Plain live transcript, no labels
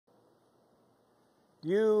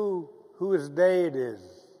You whose day it is,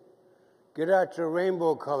 get out your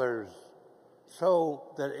rainbow colors so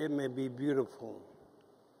that it may be beautiful.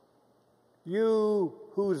 You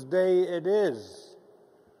whose day it is,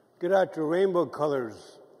 get out your rainbow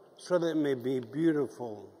colors so that it may be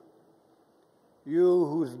beautiful. You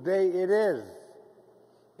whose day it is,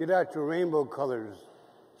 get out your rainbow colors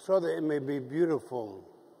so that it may be beautiful.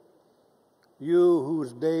 You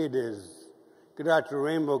whose day it is, get out your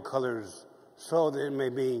rainbow colors so that it may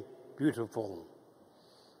be beautiful.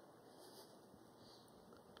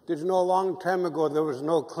 Did you know a long time ago there was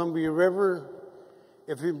no Columbia River?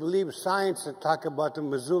 If you believe science that talk about the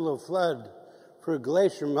Missoula flood, for a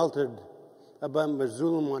glacier melted above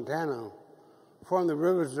Missoula, Montana, formed the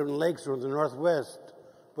rivers and lakes of the Northwest.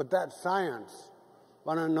 But that's science.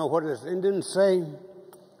 Want to know what his Indians say?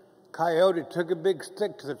 Coyote took a big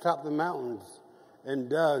stick to the top of the mountains and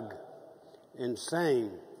dug and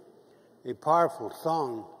sang a powerful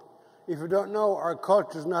song. If you don't know, our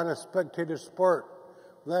culture is not a spectator sport.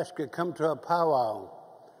 We actually come to a powwow,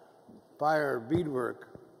 buy our beadwork,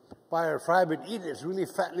 buy our fry, but eat it. It's really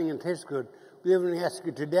fattening and tastes good. We even ask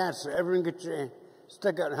you to dance, so everyone get your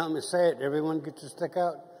stick out and help me say it. Everyone get your stick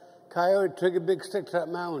out. Coyote took a big stick to the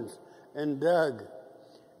mountains and dug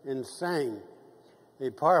and sang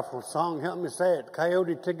a powerful song. Help me say it.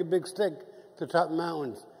 Coyote took a big stick to the top of the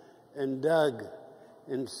mountains and dug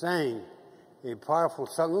and sang a powerful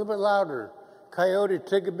song. A little bit louder. Coyote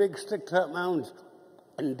took a big stick to the top of the mountains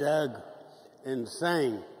and dug and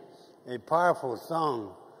sang a powerful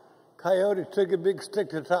song. Coyote took a big stick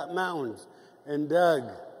to the top of the mountains and dug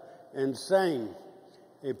and sang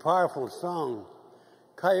a powerful song.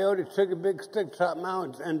 Coyote took a big stick to the top of the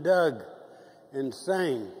mountains and dug and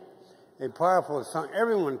sang a powerful song.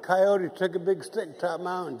 Everyone, Coyote took a big stick to the top of the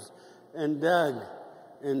mountains and dug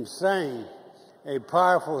and sang a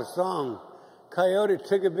powerful song. Coyote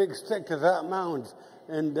took a big stick to the top of the mountains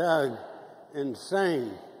and dug and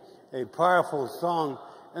sang a powerful song.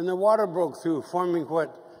 And the water broke through, forming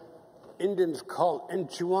what Indians call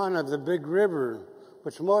Enchiwana, the big river,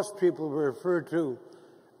 which most people refer to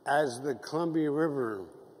as the Columbia River.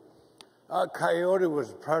 Our Coyote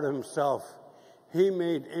was proud of himself. He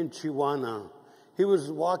made Enchiwana. He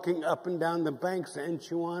was walking up and down the banks of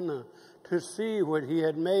Enchiwana to see what he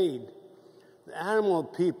had made. The animal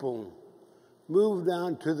people moved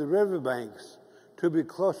down to the riverbanks to be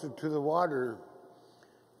closer to the water.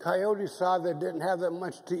 Coyote saw they didn't have that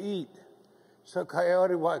much to eat. So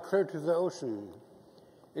Coyote walked clear to the ocean,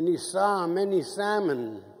 and he saw many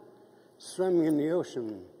salmon swimming in the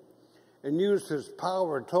ocean, and used his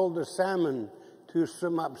power, told the salmon to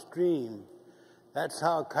swim upstream. That's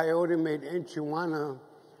how Coyote made Enchiwana,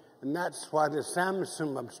 and that's why the salmon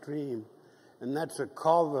swim upstream, and that's a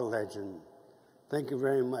call to legend. Thank you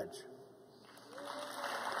very much.